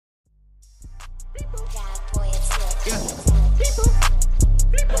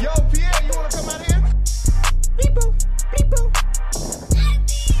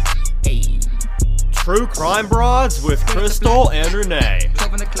True Crime Broads with Crystal and Renee.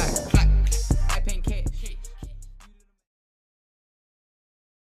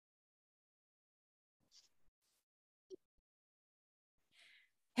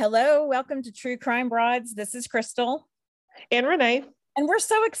 Hello, welcome to True Crime Broads. This is Crystal. And Renee. And we're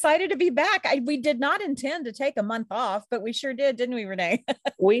so excited to be back. We did not intend to take a month off, but we sure did, didn't we, Renee?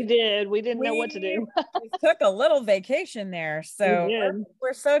 We did. We didn't know what to do. We took a little vacation there. So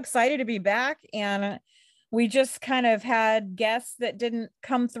we're so excited to be back. And we just kind of had guests that didn't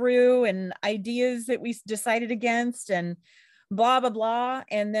come through and ideas that we decided against and blah, blah, blah.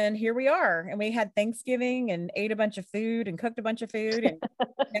 And then here we are. And we had Thanksgiving and ate a bunch of food and cooked a bunch of food. And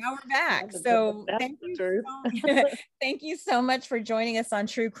now we're back. So thank you so much for joining us on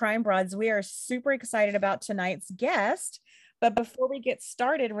True Crime Broads. We are super excited about tonight's guest. But before we get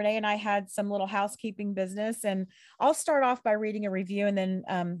started, Renee and I had some little housekeeping business, and I'll start off by reading a review, and then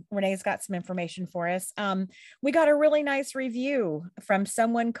Renee's got some information for us. We got a really nice review from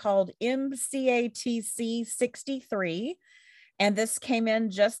someone called MCATC63. And this came in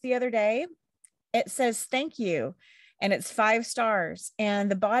just the other day. It says, thank you. And it's 5 stars.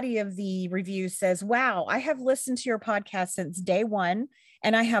 And the body of the review says, wow, I have listened to your podcast since day one,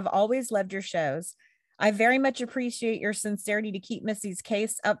 and I have always loved your shows. I very much appreciate your sincerity to keep Missy's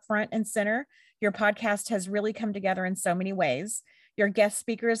case up front and center. Your podcast has really come together in so many ways. Your guest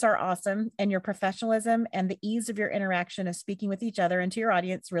speakers are awesome, and your professionalism and the ease of your interaction of speaking with each other and to your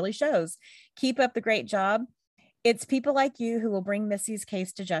audience really shows. Keep up the great job. It's people like you who will bring Missy's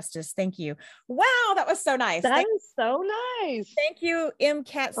case to justice. Thank you. Wow, that was so nice. That is so nice. Thank you,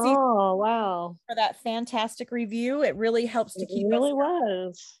 MCAT. Oh, wow. For that fantastic review. It really helps to keep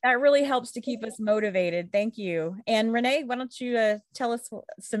That really helps to keep us motivated. Thank you. And Renee, why don't you tell us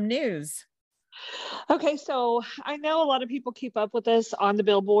some news? Okay, so I know a lot of people keep up with us on the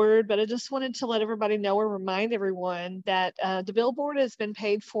billboard, but I just wanted to let everybody know or remind everyone that the billboard has been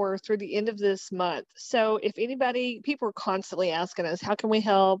paid for through the end of this month. So if people are constantly asking us, how can we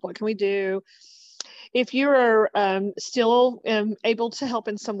help? What can we do? If you are still able to help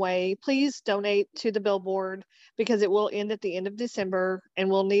in some way, please donate to the billboard, because it will end at the end of December and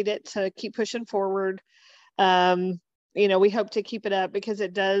we'll need it to keep pushing forward. We hope to keep it up because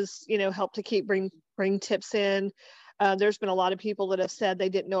it does, help to keep bring tips in. There's been a lot of people that have said they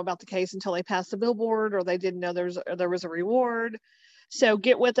didn't know about the case until they passed the billboard, or they didn't know there was a reward. So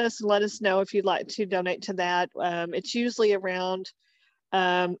get with us and let us know if you'd like to donate to that. It's usually around,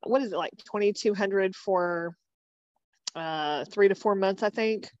 what is it, like $2,200 for 3 to 4 months, I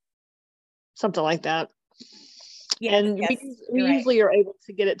think, something like that. Yes, and we usually are able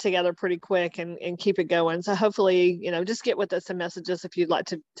to get it together pretty quick and keep it going. So hopefully, just get with us and message us if you'd like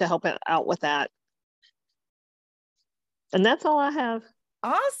to help out with that. And that's all I have.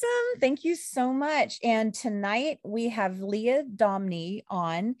 Awesome. Thank you so much. And tonight we have Lea Dominy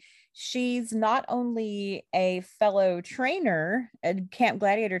on. She's not only a fellow trainer, a Camp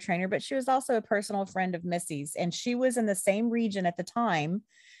Gladiator trainer, but she was also a personal friend of Missy's. And she was in the same region at the time.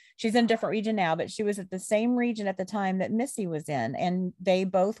 She's in a different region now, but she was at the same region at the time that Missy was in. And they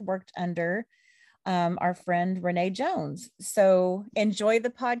both worked under our friend Renee Jones. So enjoy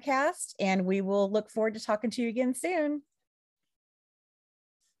the podcast, and we will look forward to talking to you again soon.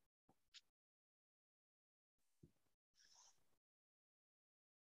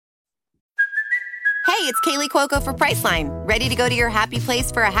 Hey, it's Kaylee Cuoco for Priceline. Ready to go to your happy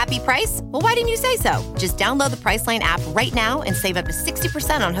place for a happy price? Well, why didn't you say so? Just download the Priceline app right now and save up to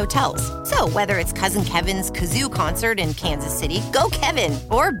 60% on hotels. So whether it's Cousin Kevin's Kazoo Concert in Kansas City, go Kevin,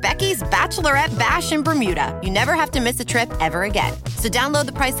 or Becky's Bachelorette Bash in Bermuda, you never have to miss a trip ever again. So download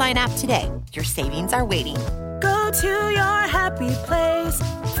the Priceline app today. Your savings are waiting. Go to your happy place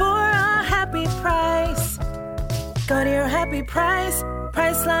for a happy price. Go to your happy price,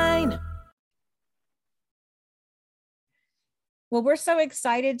 Priceline. Well, we're so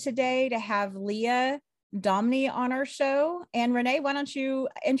excited today to have Lea Dominy on our show. And Renee, why don't you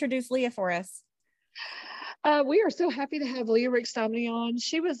introduce Lea for us? We are so happy to have Lea Dominy on.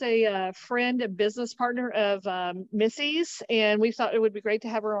 She was a friend and business partner of Missy's, and we thought it would be great to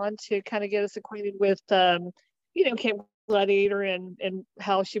have her on to kind of get us acquainted with, Camp Gladiator and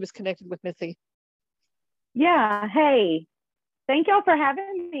how she was connected with Missy. Yeah. Hey, thank y'all for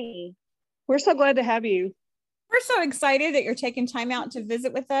having me. We're so glad to have you. We're so excited that you're taking time out to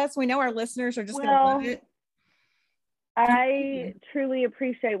visit with us. We know our listeners are just going to love it. I truly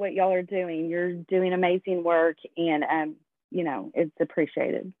appreciate what y'all are doing. You're doing amazing work, and it's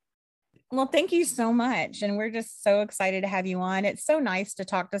appreciated. Well, thank you so much. And we're just so excited to have you on. It's so nice to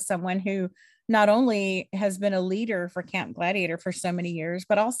talk to someone who not only has been a leader for Camp Gladiator for so many years,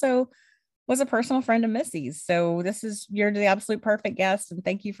 but also was a personal friend of Missy's. So you're the absolute perfect guest, and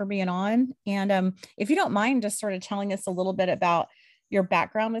thank you for being on. And if you don't mind just sort of telling us a little bit about your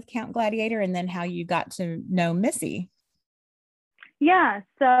background with Camp Gladiator and then how you got to know Missy. Yeah,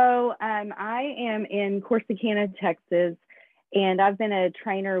 so I am in Corsicana, Texas, and I've been a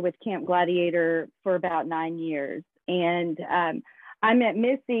trainer with Camp Gladiator for about 9 years. And I met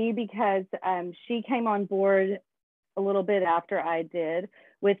Missy because she came on board a little bit after I did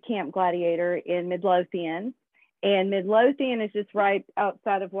with Camp Gladiator in Midlothian. And Midlothian is just right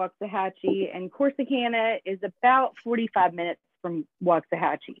outside of Waxahachie, and Corsicana is about 45 minutes from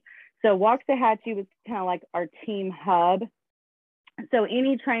Waxahachie. So Waxahachie was kind of like our team hub. So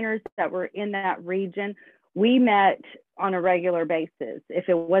any trainers that were in that region, we met on a regular basis. If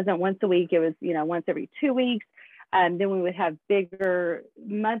it wasn't once a week, it was, once every 2 weeks. Then we would have bigger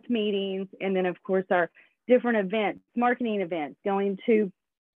month meetings. And then of course our different events, marketing events, going to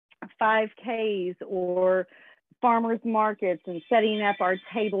 5Ks or farmers markets and setting up our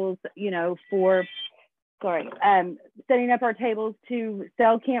tables, setting up our tables to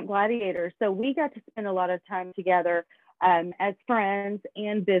sell Camp Gladiator. So we got to spend a lot of time together as friends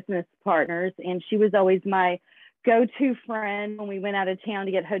and business partners. And she was always my go-to friend when we went out of town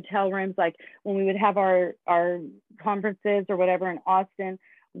to get hotel rooms, like when we would have our conferences or whatever in Austin.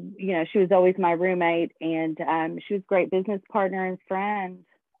 She was always my roommate, and she was a great business partner and friend.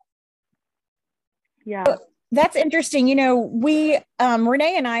 Yeah. That's interesting. We,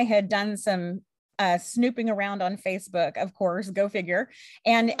 Renee and I had done some snooping around on Facebook, of course, go figure.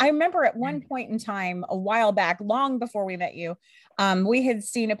 And I remember at one point in time, a while back, long before we met you, we had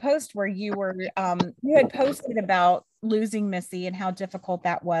seen a post where you had posted about losing Missy and how difficult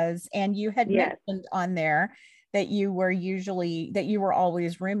that was. And you had mentioned on there that you were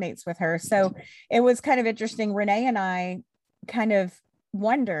always roommates with her. So it was kind of interesting. Renee and I kind of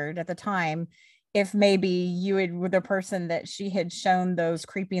wondered at the time if maybe you were the person that she had shown those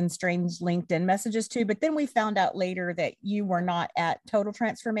creepy and strange LinkedIn messages to, but then we found out later that you were not at Total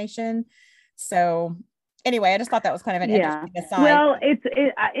Transformation. So anyway, I just thought that was kind of an interesting aside. Well,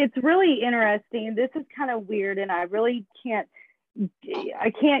 it's really interesting. This is kind of weird, and I really can't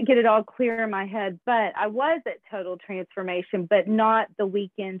get it all clear in my head, but I was at Total Transformation, but not the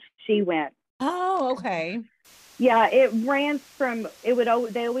weekend she went. Oh, okay. Yeah, they always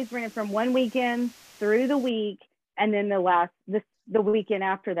ran from one weekend through the week, and then the weekend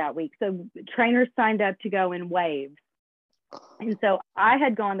after that week. So trainers signed up to go in waves. And so I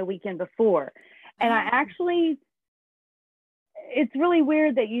had gone the weekend before, and it's really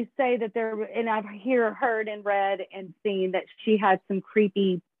weird that you say that and I've heard and read and seen that she had some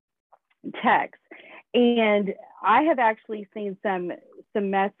creepy texts. And I have actually seen some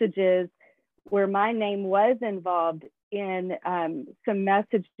messages where my name was involved in some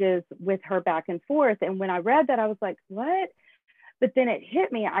messages with her back and forth. And when I read that, I was like, what? But then it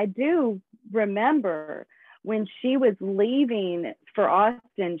hit me. I do remember when she was leaving for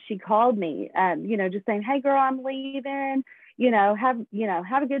Austin, she called me, just saying, hey girl, I'm leaving,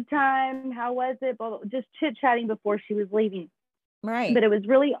 have a good time. How was it? Just chit chatting before she was leaving. Right. But it was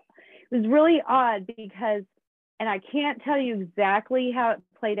really odd because, and I can't tell you exactly how it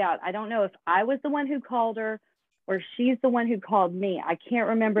played out. I don't know if I was the one who called her or she's the one who called me. I can't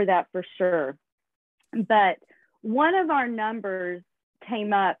remember that for sure. But one of our numbers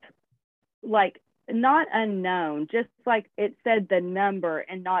came up like not unknown, just like it said the number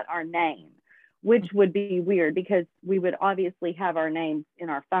and not our name, which would be weird because we would obviously have our names in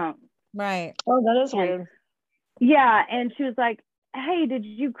our phones. Right. Oh, that is weird. Yeah. And she was like, hey, did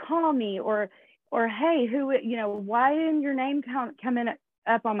you call me? Or hey, why didn't your name come in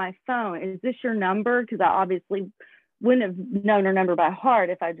up on my phone? Is this your number? Because I obviously wouldn't have known her number by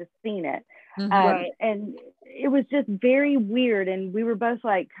heart if I'd just seen it. Right. And it was just very weird. And we were both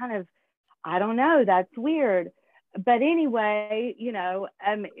like, kind of, I don't know, that's weird. But anyway,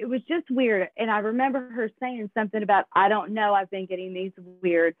 it was just weird. And I remember her saying something about, I don't know, I've been getting these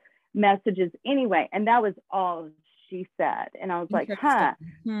weird messages anyway. And that was all she said. And I was like, huh,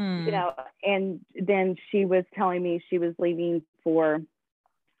 and then she was telling me she was leaving for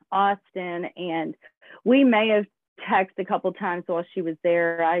Austin, and we may have texted a couple times while she was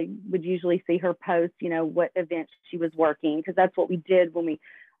there. I would usually see her post, what event she was working, because that's what we did when we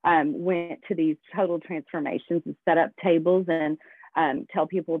went to these Total Transformations and set up tables and tell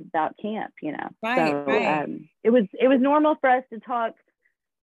people about camp, Right. It was normal for us to talk,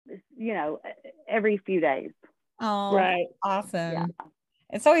 every few days. Oh, right. Awesome. Yeah.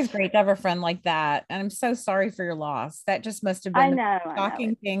 It's always great to have a friend like that. And I'm so sorry for your loss. That just must have been the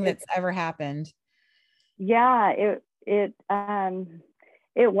shocking thing that's ever happened. Yeah,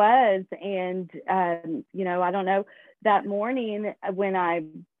 It was. And, you know, I don't know, that morning when I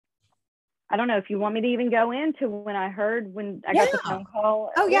don't know if you want me to even go into when I heard, when I got the phone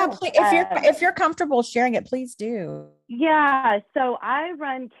call. Oh yeah. Please, if you're comfortable sharing it, please do. Yeah. So I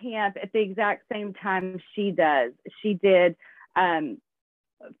run camp at the exact same time she does. She did,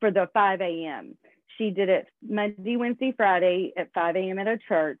 for the 5 a.m. She did it Monday, Wednesday, Friday at 5 a.m. at a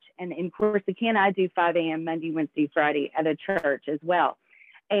church. And in Corsicana, I do 5 a.m. Monday, Wednesday, Friday at a church as well.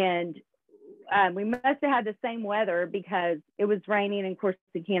 And we must have had the same weather because it was raining in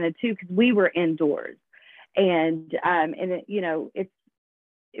Corsicana too, because we were indoors. And it, you know, it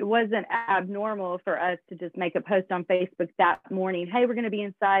wasn't abnormal for us to just make a post on Facebook that morning, hey, we're going to be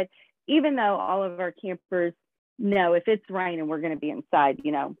inside, even though all of our campers know if it's raining, we're going to be inside,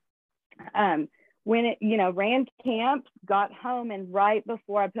 you know. When it, you know, ran camp, got home, and right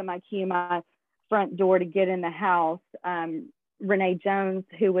before I put my key in my front door to get in the house, Renee Jones,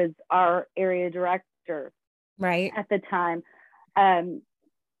 who was our area director right at the time,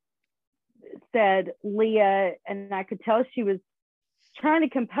 said, Leah, and I could tell she was trying to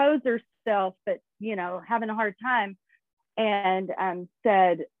compose herself, but, you know, having a hard time, and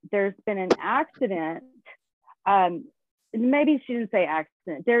said, there's been an accident. Maybe she didn't say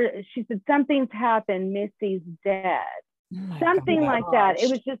accident. She said, something's happened. Missy's dead. Oh something like that.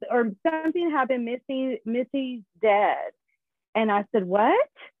 It was just, or something happened. Missy's dead. And I said, what?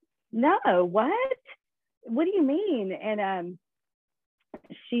 No, what? What do you mean? And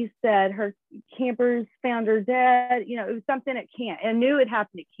she said her campers found her dead. You know, it was something at camp. I knew it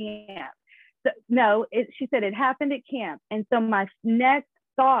happened at camp. So, no, she said it happened at camp. And so my next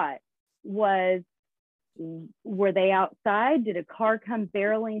thought was, were they outside? Did a car come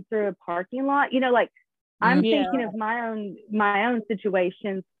barreling through a parking lot? You know, like I'm thinking of my own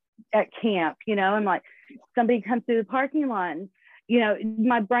situations at camp, you know, and like somebody comes through the parking lot, and, you know,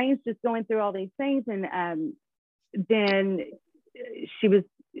 my brain's just going through all these things. And then she was,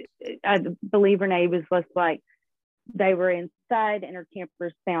 I believe Renee was just like, they were inside and her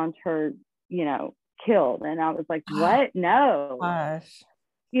campers found her, you know, killed. And I was like, what? No. Gosh.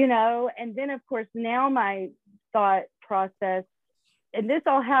 You know, and then of course, now my thought process, and this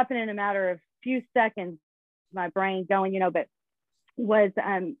all happened in a matter of few seconds, my brain going, you know, but was,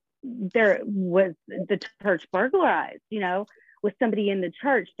 there was the church burglarized, you know, with somebody in the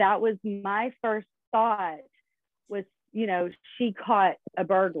church. That was my first thought was, you know, she caught a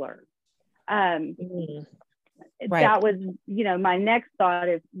burglar. That was, you know, my next thought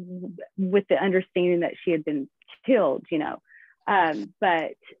is with the understanding that she had been killed, you know.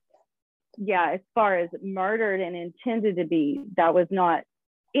 But yeah, as far as murdered and intended to be, that was not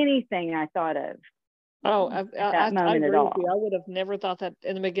anything I thought of. Oh, I agree with you. I would have never thought that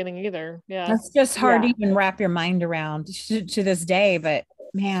in the beginning either. Yeah, it's just hard to even wrap your mind around to this day. But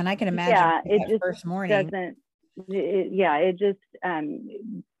man, I can imagine. Yeah, it just first morning doesn't. It just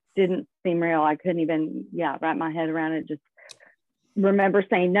didn't seem real. I couldn't even wrap my head around it. Just remember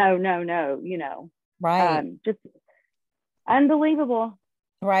saying no, you know. Right. Just unbelievable.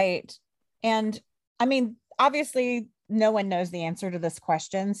 Right. And I mean, obviously no one knows the answer to this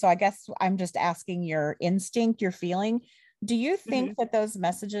question. So I guess I'm just asking your instinct, your feeling. Do you think that those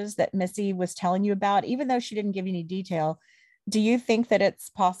messages that Missy was telling you about, even though she didn't give you any detail, do you think that it's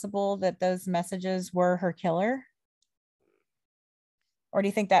possible that those messages were her killer? Or do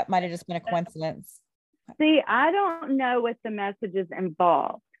you think that might have just been a coincidence? See, I don't know what the messages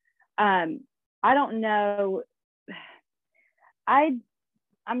involved. I don't know. I'm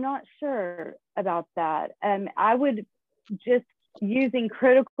not sure about that. I would just using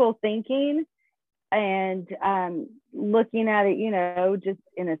critical thinking and looking at it, you know, just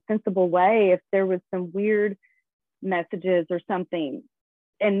in a sensible way. If there was some weird messages or something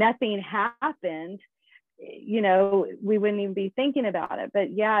and nothing happened, you know, we wouldn't even be thinking about it.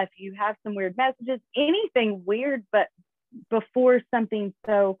 But yeah, if you have some weird messages, anything weird, but before something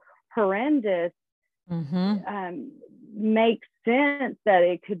so horrendous, makes sense that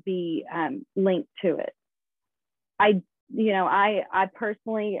it could be linked to it. I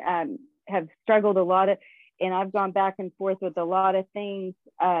personally have struggled a lot and I've gone back and forth with a lot of things.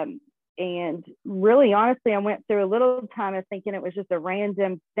 And really, honestly, I went through a little time of thinking it was just a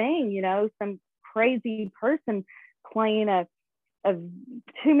random thing, you know, some crazy person playing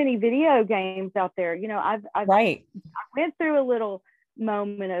too many video games out there. You know, I went through a little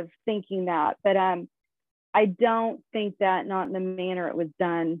moment of thinking that, but I don't think that, not in the manner it was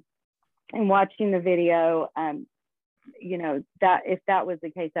done. And watching the video, you know, that if that was the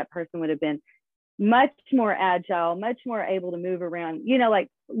case, that person would have been much more agile, much more able to move around, you know,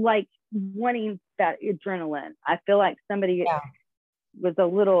 like wanting that adrenaline. I feel like somebody was a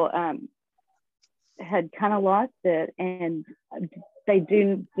little, had kind of lost it, and they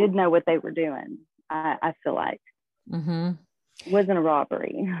did know what they were doing. I feel like it wasn't a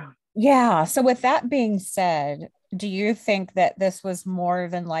robbery. Yeah. So with that being said, do you think that this was more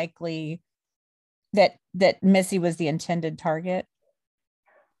than likely that Missy was the intended target?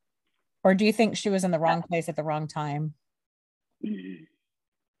 Or do you think she was in the wrong place at the wrong time?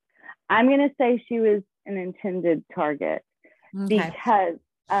 I'm going to say she was an intended target because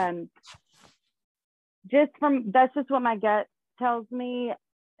that's just what my gut tells me,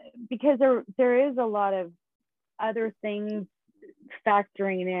 because there is a lot of other things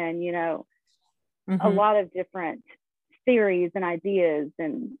factoring in, you know, a lot of different theories and ideas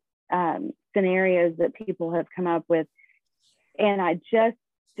and scenarios that people have come up with. And I just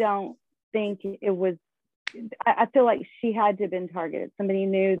don't think it was, I feel like she had to have been targeted. Somebody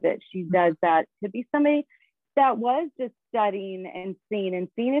knew that she does that. To be somebody that was just studying and seeing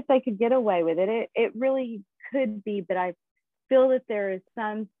if they could get away with it. It really could be, but I feel that there is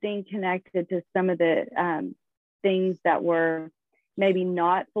something connected to some of the things that were maybe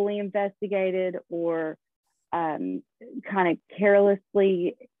not fully investigated or kind of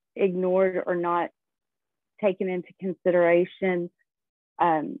carelessly ignored or not taken into consideration.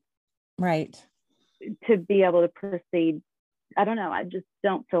 Right. To be able to proceed. I don't know. I just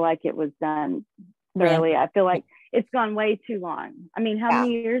don't feel like it was done thoroughly. I feel like it's gone way too long. I mean, how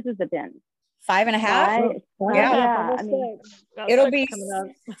many years has it been? 5.5. Yeah. I mean, it'll be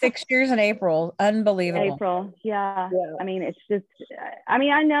 6 years in April. Unbelievable. April. Yeah. I mean, it's just, I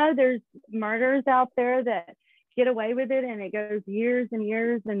mean, I know there's murders out there that get away with it and it goes years and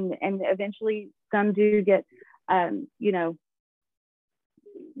years and eventually some do get, you know,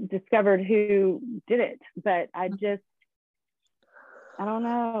 discovered who did it, but I don't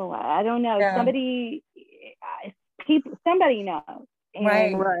know. Yeah. Somebody knows. And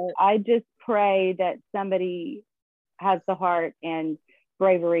right. I just pray that somebody has the heart and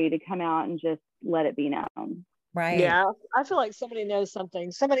bravery to come out and just let it be known. Right. Yeah. I feel like somebody knows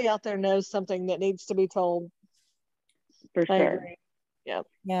something. Somebody out there knows something that needs to be told. For sure. Yeah.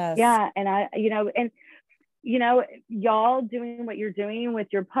 Yes. Yeah. And y'all doing what you're doing with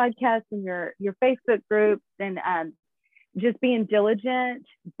your podcast and your Facebook groups and just being diligent,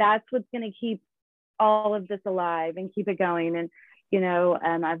 that's what's going to keep all of this alive and keep it going. And,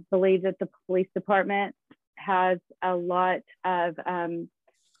 I believe that the police department has a lot of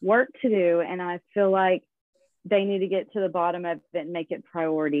work to do. And I feel like they need to get to the bottom of it and make it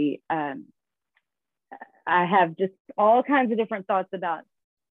priority. I have just all kinds of different thoughts about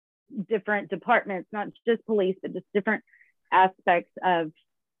different departments, not just police, but just different aspects of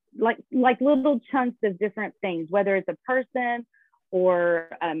like little chunks of different things, whether it's a person or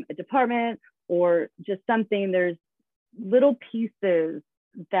a department or just something. There's little pieces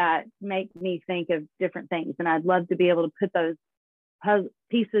that make me think of different things, and I'd love to be able to put those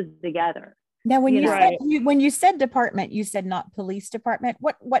pieces together. Now, when you said department, you said not police department.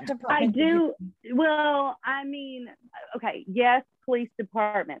 What department? I do. Well, I mean, okay, yes, police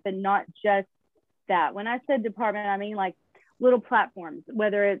department, but not just that. When I said department, I mean like little platforms,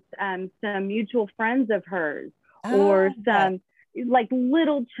 whether it's some mutual friends of hers or some like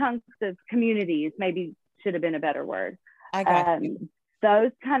little chunks of communities, maybe should have been a better word. I got you.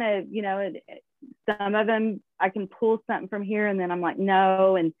 Those kind of, some of them I can pull something from here and then I'm like,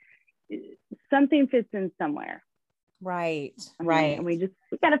 no, and something fits in somewhere. Right. And we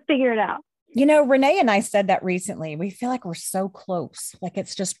got to figure it out. Renee and I said that recently. We feel like we're so close. Like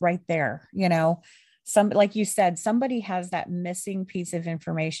it's just right there, like you said, somebody has that missing piece of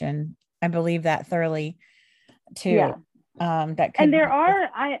information. I believe that thoroughly too. Yeah. And there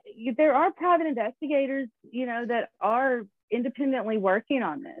are private investigators, that are independently working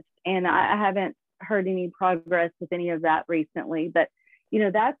on this. And I haven't heard any progress with any of that recently, but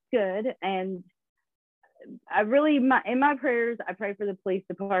that's good. And I really, in my prayers, I pray for the police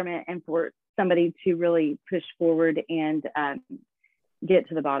department and for somebody to really push forward and get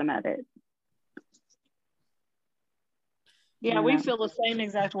to the bottom of it. Yeah, we feel the same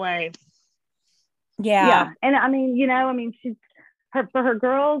exact way. Yeah. And I mean, she's for her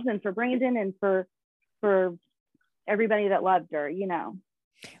girls and for Brandon and for everybody that loved her,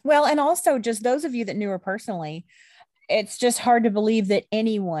 Well, and also just those of you that knew her personally, it's just hard to believe that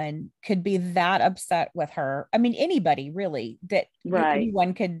anyone could be that upset with her. I mean, anybody really, that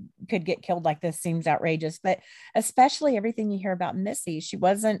anyone could get killed like this seems outrageous, but especially everything you hear about Missy. She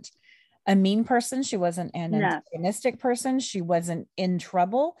wasn't a mean person. She wasn't an antagonistic person. She wasn't in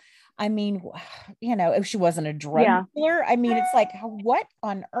trouble. I mean, if she wasn't a drug dealer, I mean, it's like, what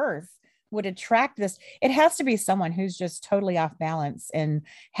on earth would attract this. It has to be someone who's just totally off balance and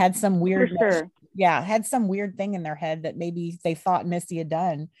had some weird, had some weird thing in their head that maybe they thought Missy had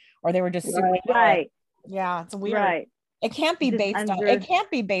done, or they were just super Yeah, it's weird. Right. It can't be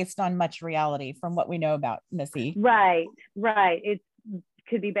based on much reality from what we know about Missy. Right. It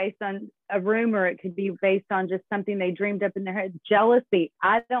could be based on a rumor. It could be based on just something they dreamed up in their head. Jealousy.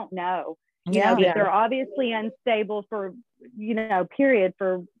 I don't know. You know, they're obviously unstable for, period,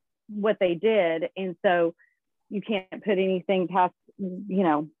 for what they did. And so you can't put anything past,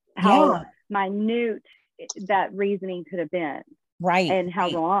 how minute that reasoning could have been. Right. And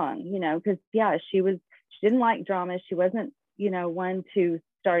how wrong, because she didn't like drama. She wasn't, one to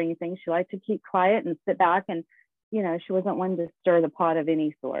start anything. She liked to keep quiet and sit back, and, she wasn't one to stir the pot of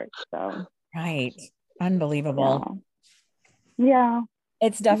any sort. So. Right. Unbelievable. Yeah.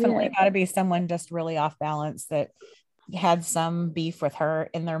 It's definitely got to be someone just really off balance that had some beef with her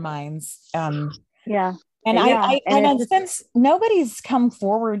in their minds. And since nobody's come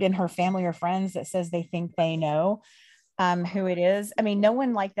forward in her family or friends that says they think they know who it is. I mean, no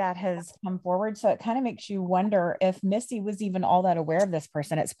one like that has come forward. So it kind of makes you wonder if Missy was even all that aware of this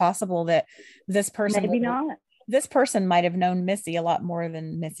person. It's possible that this person this person might have known Missy a lot more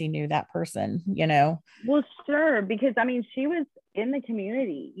than Missy knew that person, Well, sure. Because she was in the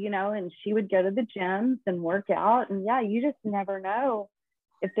community, and she would go to the gyms and work out. And you just never know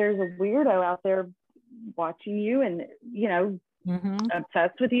if there's a weirdo out there watching you and,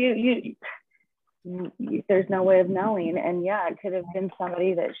 obsessed with you. There's no way of knowing. And it could have been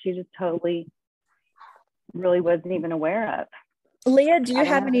somebody that she just totally really wasn't even aware of. Lea, do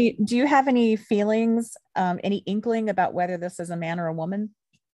you have any feelings, any inkling about whether this is a man or a woman?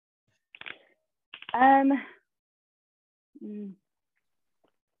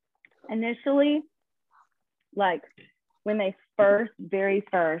 Initially, like when they very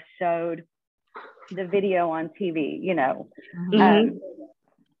first showed the video on TV,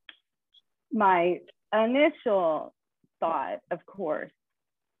 my initial thought, of course,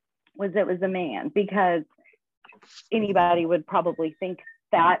 was it was a man, because anybody would probably think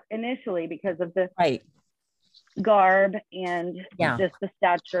that initially because of the garb and just the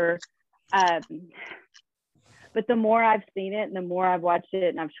stature. But the more I've seen it and the more I've watched it,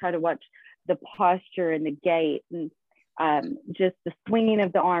 and I've tried to watch the posture and the gait and just the swinging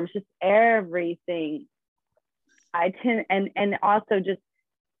of the arms, just everything, I tend, and also just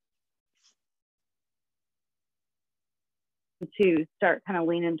to start kind of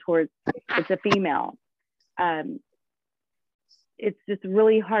leaning towards it's a female. It's just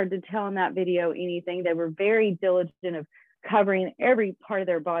really hard to tell in that video anything. They were very diligent of covering every part of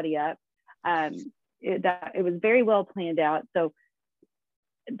their body up. It was very well planned out. So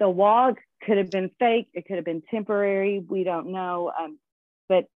the walk could have been fake. It could have been temporary. We don't know.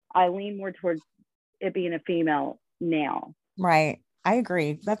 But I lean more towards it being a female now. Right. I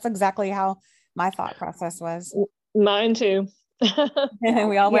agree. That's exactly how my thought process was. Mine too. And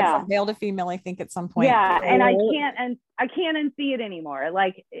we all went from male to female, I think, at some point. Yeah, and I can't unsee it anymore.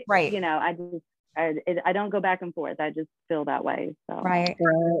 Like, I don't go back and forth. I just feel that way. So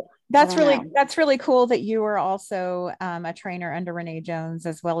that's really cool that you were also a trainer under Renee Jones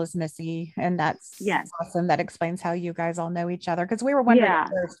as well as Missy, and that's awesome. That explains how you guys all know each other, because we were wondering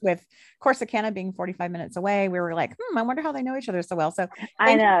first, with Corsicana being 45 minutes away, we were like, I wonder how they know each other so well. So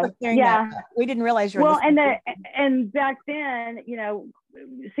I know, we didn't realize you were and back then,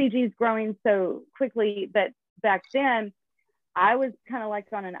 CG's growing so quickly, but back then I was kind of like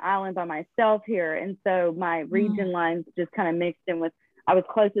on an island by myself here. And so my region lines just kind of mixed in with, I was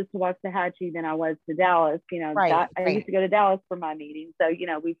closest to Waxahachie than I was to Dallas. I used to go to Dallas for my meetings. So,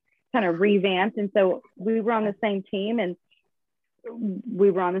 we kind of revamped. And so we were on the same team, and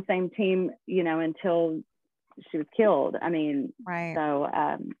we were on the same team, until she was killed. I mean, so,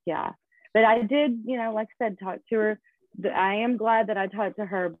 but I did, like I said, talk to her. I am glad that I talked to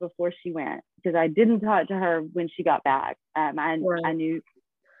her before she went, because I didn't talk to her when she got back. I knew,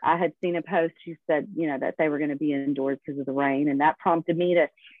 I had seen a post. She said, that they were going to be indoors because of the rain. And that prompted me to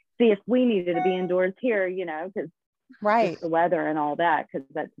see if we needed to be indoors here, because the weather and all that, because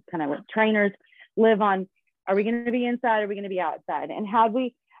that's kind of what trainers live on. Are we going to be inside? Are we going to be outside? And had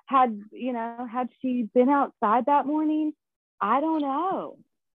she been outside that morning, I don't know.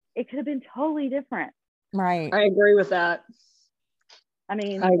 It could have been totally different. Right. I agree with that. I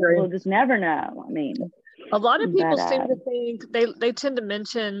mean, we'll just never know. I mean, a lot of people seem to think, they tend to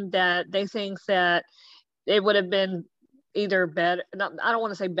mention that they think that it would have been either better. I don't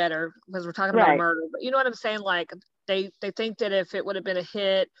want to say better, because we're talking about a murder, but you know what I'm saying? Like they think that if it would have been a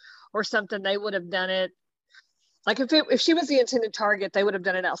hit or something, they would have done it Like if she was the intended target, they would have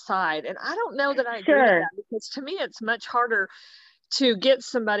done it outside. And I don't know that I agree with Sure. that, because to me, it's much harder to get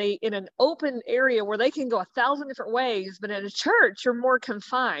somebody in an open area where they can go 1,000 different ways. But in a church, you're more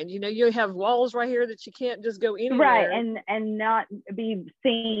confined. You know, you have walls right here that you can't just go anywhere. Right. And not be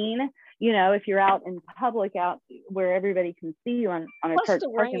seen, you know, if you're out in public, out where everybody can see you on a Plus church the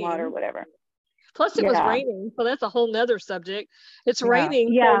parking lot rain. or whatever. Plus it was raining, so that's a whole nother subject. It's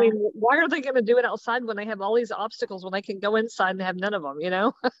raining. Yeah. So, I mean, why are they going to do it outside when they have all these obstacles when they can go inside and have none of them, you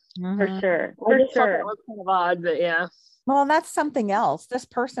know? For sure. I just thought that was kind of odd, but yeah. Well, that's something else. This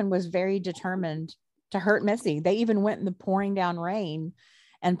person was very determined to hurt Missy. They even went in the pouring down rain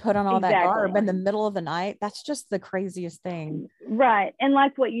and put on all that garb in the middle of the night. That's just the craziest thing. Right. And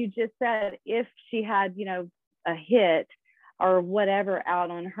like what you just said, if she had, you know, a hit or whatever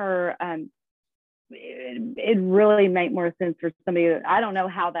out on her, it really make more sense for somebody. I don't know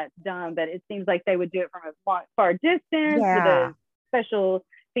how that's done, but it seems like they would do it from a far distance with a special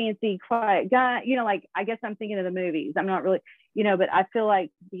fancy quiet guy, you know, like, I guess I'm thinking of the movies. I'm not really, you know, but I feel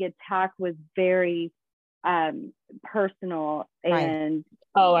like the attack was very personal and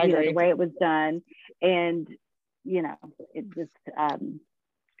I agree. know, the way it was done. And, you know, it just,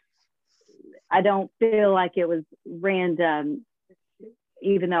 I don't feel like it was random,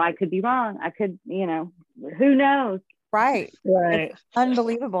 even though I could be wrong. I could, you know, who knows? Right. It's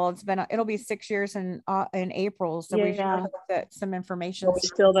unbelievable. It'll be 6 years in April. So we sure hope that some information. Well, we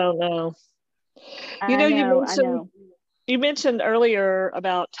still don't know. You mentioned earlier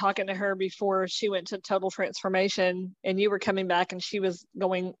about talking to her before she went to total transformation, and you were coming back and she was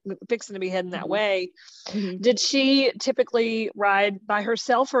fixing to be heading that way. Did she typically ride by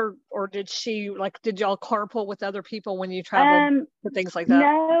herself, or did y'all carpool with other people when you traveled for things like that?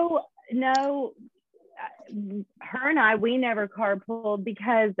 No. Her and I, we never carpooled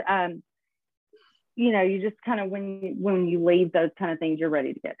because, you know, you just kind of, when you leave those kind of things, you're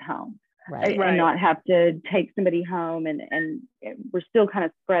ready to get home. Right. And not have to take somebody home, and we're still kind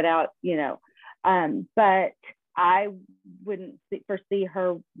of spread out, you know. But I wouldn't foresee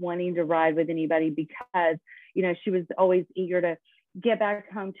her wanting to ride with anybody because, you know, she was always eager to get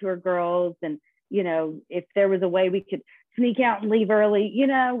back home to her girls. And, you know, if there was a way we could sneak out and leave early, you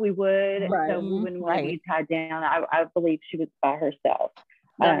know, we would. Right. So we wouldn't want to be tied down. I believe she was by herself.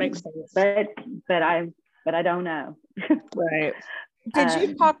 That makes sense. But I don't know. Right. Did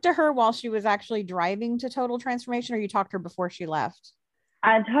you talk to her while she was actually driving to total transformation, or you talked to her before she left?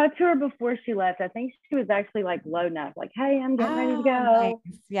 I talked to her before she left. I think she was actually like loading up, like, hey, I'm getting ready to go.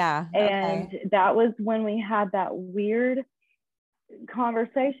 Nice. Yeah. And that was when we had that weird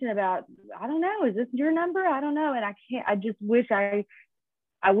conversation about, I don't know, is this your number? I don't know. And I just wish I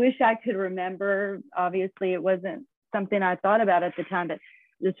could remember. Obviously it wasn't something I thought about at the time, but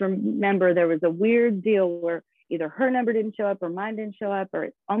just remember there was a weird deal where either her number didn't show up or mine didn't show up, or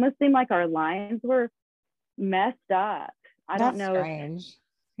it almost seemed like our lines were messed up. I don't know. Strange.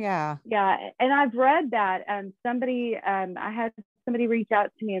 Yeah. And I've read that I had somebody reach out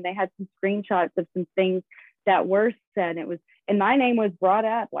to me, and they had some screenshots of some things that were said. And my name was brought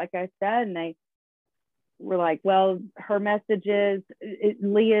up, like I said, and they were like, well, her messages,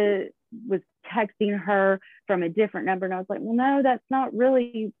 Leah was texting her from a different number. And I was like, well, no, that's not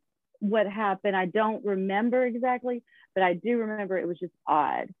really what happened. I don't remember exactly, but I do remember it was just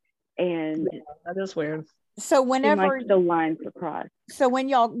odd. And that is weird. So whenever like the lines were crossed. So when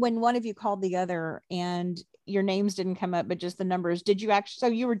one of you called the other and your names didn't come up, but just the numbers, did you actually,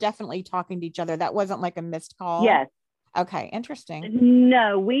 so you were definitely talking to each other? That wasn't like a missed call? Yes. Okay. Interesting.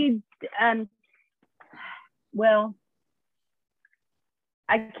 No, we, well,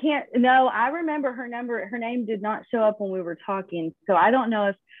 I can't, no, I remember her name did not show up when we were talking. So I don't know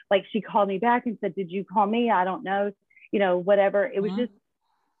if like she called me back and said, did you call me? I don't know, you know, whatever. It was just,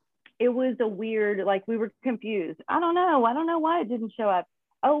 it was a weird, like we were confused. I don't know why it didn't show up.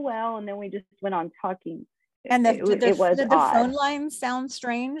 Oh, well. And then we just went on talking. And did the phone line sound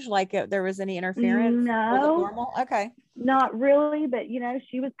strange? Like there was any interference? No. Was it normal? Okay. Not really, but you know,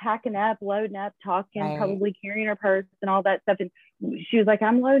 she was packing up, loading up, talking, probably carrying her purse and all that stuff. And she was like,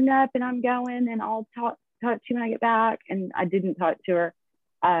 I'm loading up and I'm going, and I'll talk to you when I get back. And I didn't talk to her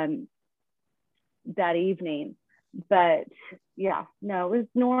that evening. But yeah, no, it was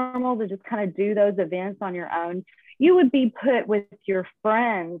normal to just kind of do those events on your own. You would be put with your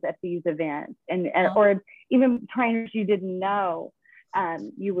friends at these events, and or even trainers you didn't know.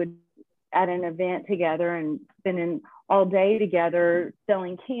 You would at an event together and spending all day together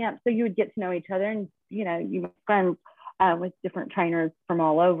selling camp, so you would get to know each other, and you know, you were friends with different trainers from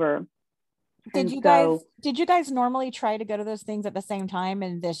all over. Did you guys normally try to go to those things at the same time,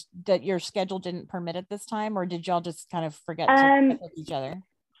 and that your schedule didn't permit it this time, or did y'all just kind of forget to pick with each other?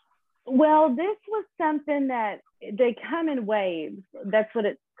 Well, this was something that they come in waves. That's what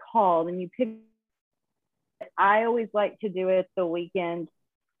it's called. And you pick, I always like to do it the weekend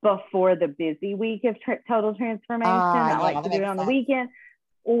before the busy week of total transformation. I like to do it on the weekend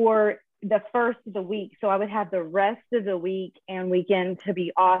or the first of the week. So I would have the rest of the week and weekend to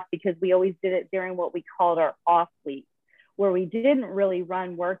be off, because we always did it during what we called our off week, where we didn't really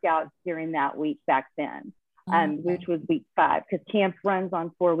run workouts during that week back then, which was week 5, because camp runs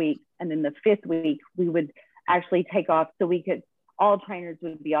on 4 weeks. And then the 5th week, we would actually take off so all trainers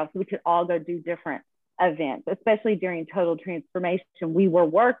would be off, so we could all go do different events, especially during total transformation. We were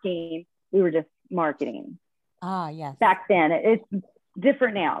working, we were just marketing. Yes. Back then, it's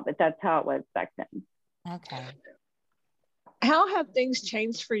different now, but that's how it was back then. Okay. How have things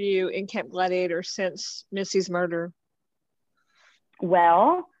changed for you in Camp Gladiator since Missy's murder?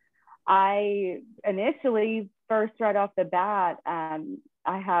 Well, I initially, first right off the bat, I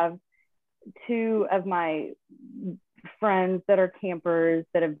have 2 of my friends that are campers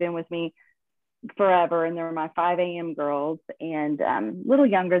that have been with me forever, and they're my 5 a.m. girls, and a little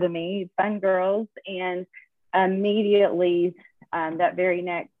younger than me, fun girls. And immediately that very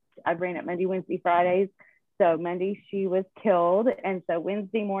next, I ran it Monday, Wednesday, Fridays. So Monday she was killed, and so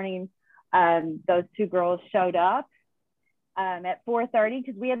Wednesday morning those 2 girls showed up at 4:30,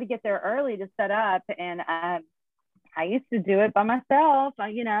 because we had to get there early to set up. And I used to do it by myself.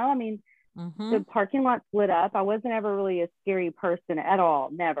 The parking lot's lit up. I wasn't ever really a scary person at all.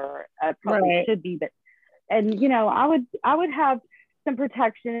 Never. Probably should be, but I would have some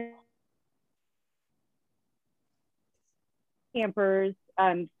protection. Campers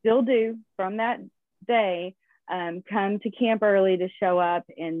still do from that day come to camp early to show up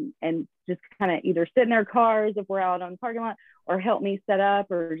and just kind of either sit in their cars if we're out on the parking lot, or help me set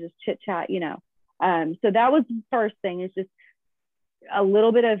up, or just chit chat. So that was the first thing, is just a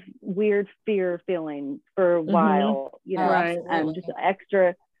little bit of weird fear feeling for a while, just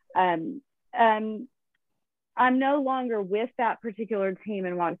extra. I'm no longer with that particular team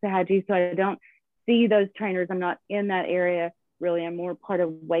in Waxahachie, so I don't see those trainers. I'm not in that area really. I'm more part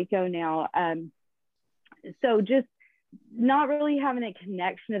of Waco now. So just not really having a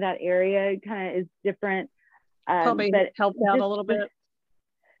connection to that area kind of is different. Probably helped out a little bit.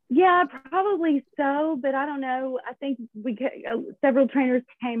 Yeah, probably so, but I don't know. I think several trainers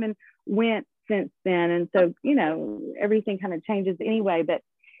came and went since then, and so everything kind of changes anyway. But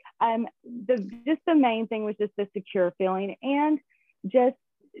the main thing was just the secure feeling, and just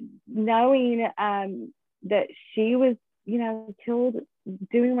knowing that she was killed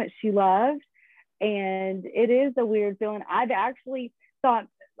doing what she loved. And it is a weird feeling. I've actually thought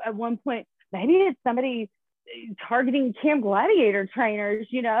at one point maybe it's somebody targeting Camp Gladiator trainers,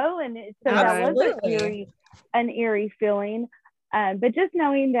 and so that was an eerie feeling. But just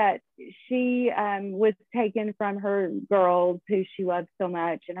knowing that she was taken from her girls who she loved so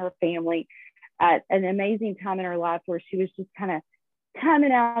much, and her family, at an amazing time in her life where she was just kind of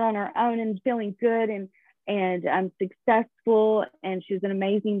coming out on her own and feeling good and successful, and she was an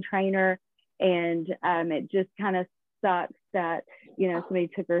amazing trainer. And it just kind of sucks that somebody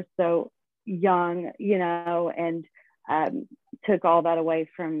took her so young, and took all that away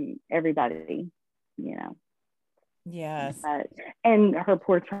from everybody, Yes. And her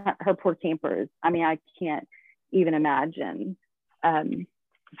poor campers. I can't even imagine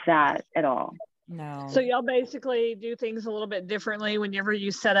that at all. No. So y'all basically do things a little bit differently. Whenever you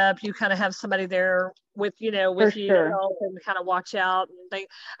set up, you kind of have somebody there with you to help and kind of watch out and think.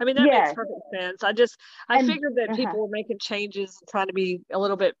 That makes perfect sense. I figured that people were making changes, trying to be a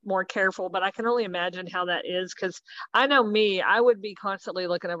little bit more careful, but I can only imagine how that is, because I know me, I would be constantly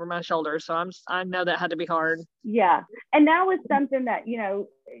looking over my shoulder. So I know that had to be hard. Yeah. And that was something that,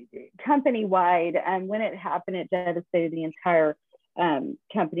 company wide, and when it happened, it devastated the entire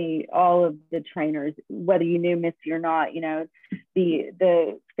company, all of the trainers, whether you knew Missy or not,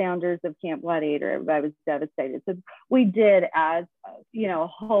 the founders of Camp Gladiator, everybody was devastated. So we did, as a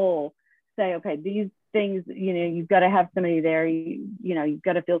whole, say, okay, these things, you've got to have somebody there, you've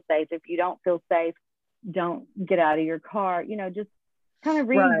got to feel safe. If you don't feel safe, don't get out of your car, just kind of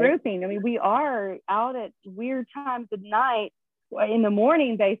regrouping. Right. We are out at weird times of night, in the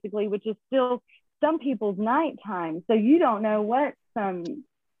morning basically, which is still some people's nighttime. So you don't know what some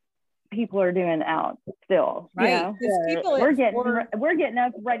people are doing out still. Right. We're getting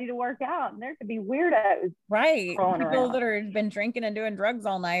up ready to work out, and there could be weirdos. Right. People around that have been drinking and doing drugs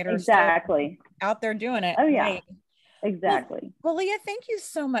all night, or exactly out there doing it. Oh yeah. Right. Exactly. Well, Lea, thank you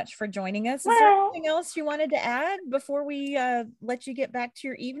so much for joining us. Is there anything else you wanted to add before we let you get back to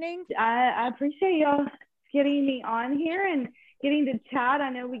your evening? I appreciate y'all getting me on here and getting to chat. I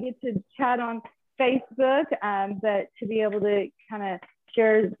know we get to chat on Facebook, but to be able to kind of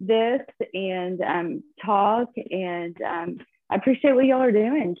share this and talk, and I appreciate what y'all are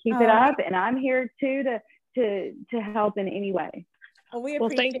doing. Keep it up, and I'm here too to help in any way. Well, we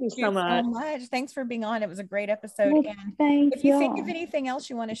appreciate thank you so much. Thanks for being on. It was a great episode. Well, and if you think of anything else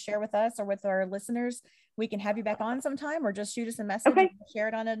you want to share with us or with our listeners, we can have you back on sometime, or just shoot us a message and share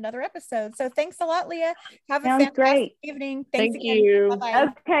it on another episode. So thanks a lot, Lea. Have a fantastic evening. Thanks again. You. Bye-bye.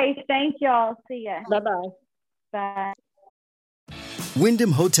 Okay, thank y'all. See ya. Bye-bye. Bye.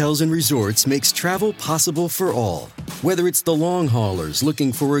 Wyndham Hotels and Resorts makes travel possible for all. Whether it's the long haulers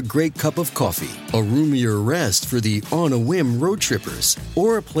looking for a great cup of coffee, a roomier rest for the on-a-whim road trippers,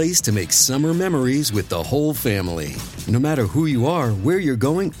 or a place to make summer memories with the whole family. No matter who you are, where you're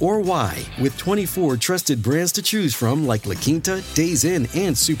going, or why, with 24 trusted brands to choose from like La Quinta, Days Inn,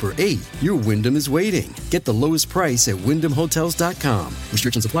 and Super 8, your Wyndham is waiting. Get the lowest price at WyndhamHotels.com.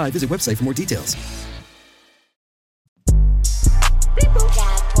 Restrictions apply. Visit website for more details.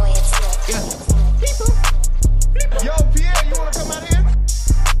 Yo, Pierre, you wanna come out here?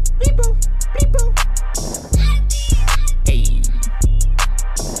 Beep-boop, beep-boop. Hey.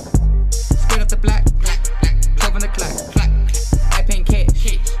 Straight up the block, 12 on the clock. I paying cash,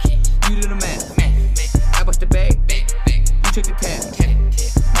 you do the math. I bust the bag, you took the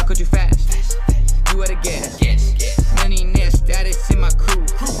tab. How could you fast? You at a gas. Money net status in my crew.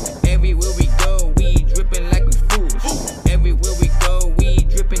 Everywhere we go, we dripping like we fools. Everywhere we go, we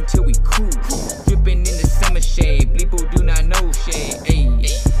dripping till we cool. Dripping in the summer shade, Bleepo do not know shade. Ayy,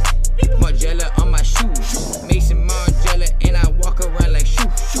 Margiela on my shoes, Mason Margiela, and I walk around like shoo.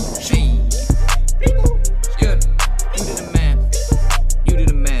 Ayy, yeah, you do the math, you do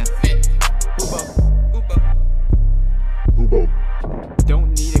the math. Boobo. Don't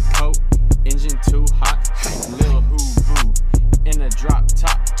need a coat, engine too hot. Lil Hoo-Boo in a drop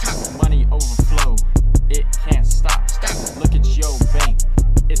top. Money overflow, it can't stop. Look at your bank,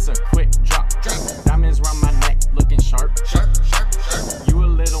 it's a quick drop. Diamonds round my neck, looking sharp. You a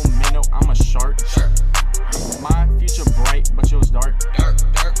little minnow, I'm a shark. My future bright, but yours dark.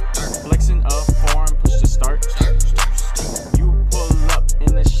 Flexing up foreign, push to start. You pull up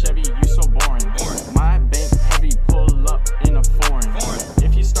in the Chevy, you so boring. My bank heavy, pull up in a foreign.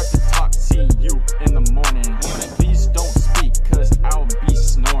 If you start to talk, see you in the morning. Please don't speak, cause I'll be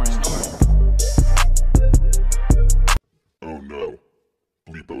snoring. Oh no,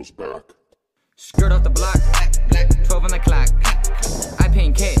 Bleepo's back. Skirt off the block, 12 on the clock. I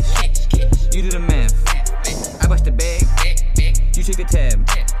paying cash, you do the math. I bust the bag, you take the tab.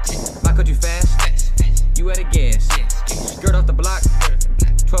 My cut you fast, you at a gas. Skirt off the block,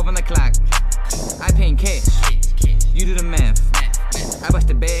 12 on the clock. I paying cash, you do the math. I bust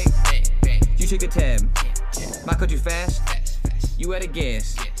the bag, you take the tab. My cut you fast, you at a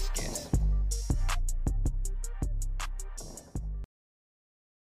gas.